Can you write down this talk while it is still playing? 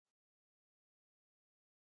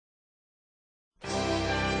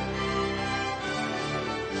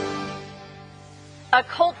A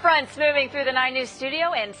cold front's moving through the 9 News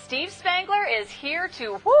studio, and Steve Spangler is here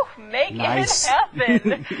to make it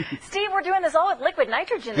happen. Steve, we're doing this all with liquid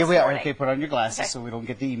nitrogen this morning. Okay, put on your glasses so we don't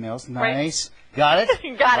get the emails. Nice. Right. Got it? Got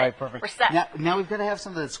it. All right, perfect. We're set. Now we've got to have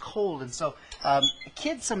something that's cold, and so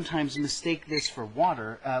kids sometimes mistake this for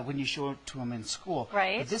water when you show it to them in school.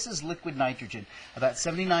 Right. But this is liquid nitrogen. About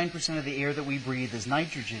 79% of the air that we breathe is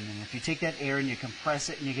nitrogen, and if you take that air and you compress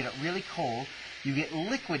it and you get it really cold, you get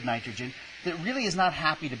liquid nitrogen that really is not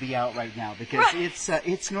happy to be out right now because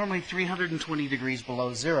it's normally 320 degrees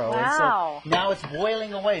below zero. Wow. And so now it's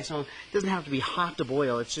boiling away. So it doesn't have to be hot to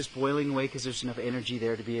boil. It's just boiling away because there's enough energy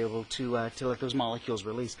there to be able to let those molecules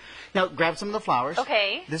release. Now grab some of the flowers.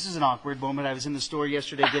 Okay. This is an awkward moment. I was in the store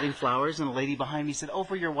yesterday getting flowers, and a lady behind me said, "Oh,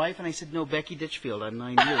 for your wife?" And I said, "No, Becky Ditchfield. I'm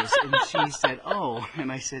 9 years." And she said, "Oh,"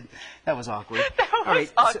 and I said, "That was awkward." That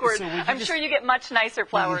was awkward. So I'm sure you get much nicer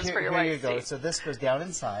flowers for your wife. Here you go. So this goes down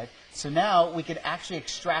inside. So now we can actually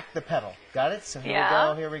extract the petal. Got it? So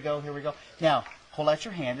here we go. Now, hold out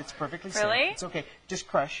your hand. It's perfectly safe. Really? It's okay. Just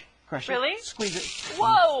crush really? it. Squeeze it.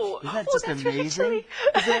 Whoa! Isn't that just amazing? Really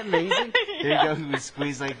Isn't that amazing? There you go. We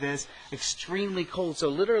squeeze like this. Extremely cold. So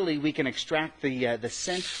literally we can extract the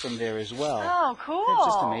scent from there as well. Oh, cool. That's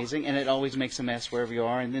just amazing. And it always makes a mess wherever you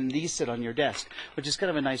are. And then these sit on your desk, which is kind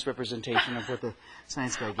of a nice representation of what the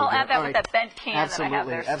science guy gave you. I'll add that with that bent can that I have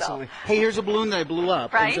there. Absolutely. Hey, here's a balloon that I blew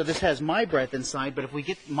up. Right. And so this has my breath inside, but if we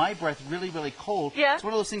get my breath really, really cold, it's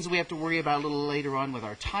one of those things that we have to worry about a little later on with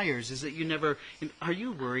our tires, is that you never... Are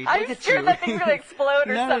you worried? I'm scared that thing's going to explode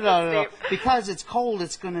or something, No. Because it's cold,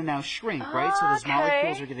 it's going to now shrink, right? So those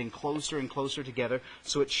molecules are getting closer and closer together,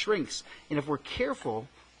 so it shrinks. And if we're careful...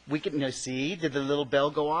 We can see, did the little bell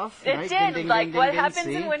go off? It right? did, Ding, like ding, what ding, happens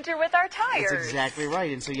see? in winter with our tires. That's exactly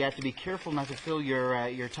right, and so you have to be careful not to fill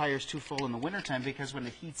your tires too full in the wintertime, because when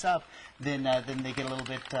it heats up, then they get a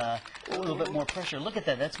little bit more pressure. Look at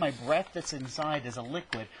that, that's my breath that's inside as a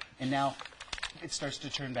liquid, and now it starts to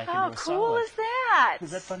turn back into a solid. How cool is that?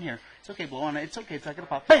 Is that fun here? It's okay, blow on it. It's okay. It's not going to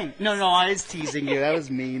pop. Bang! No, I was teasing you. That was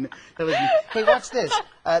mean. Hey, watch this.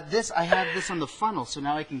 I have this on the funnel, so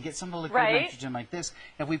now I can get some of the liquid nitrogen like this.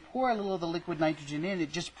 If we pour a little of the liquid nitrogen in,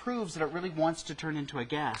 it just proves that it really wants to turn into a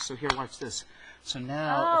gas. So here, watch this. So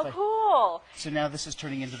now, cool. So now this is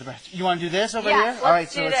turning into the breath. You want to do this over here? All right,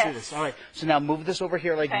 so let's do this. this. All right. So now move this over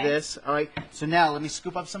here like this. All right. So now let me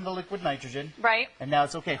scoop up some of the liquid nitrogen. Right. And now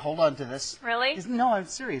it's okay. Hold on to this. Really? No, I'm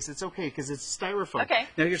serious. It's okay because it's styrofoam. Okay.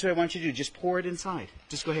 Now here's what I want you to do. Just pour it inside.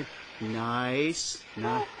 Just go ahead. Nice.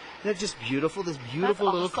 That's just beautiful. This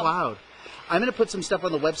beautiful little cloud. I'm going to put some stuff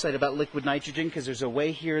on the website about liquid nitrogen because there's a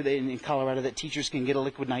way here in Colorado that teachers can get a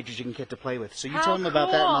liquid nitrogen kit to play with. So you tell them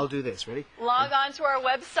about that and I'll do this. Ready? Log on to our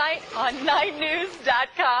website on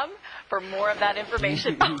 9news.com for more of that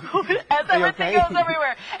information as everything goes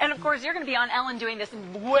everywhere. And of course, you're going to be on Ellen doing this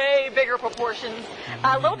in way bigger proportions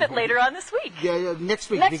a little bit later on this week. Yeah, next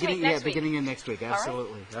week. Beginning of next week.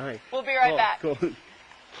 Absolutely. All right. We'll be right back. Cool.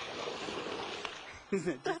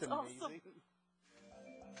 That's awesome.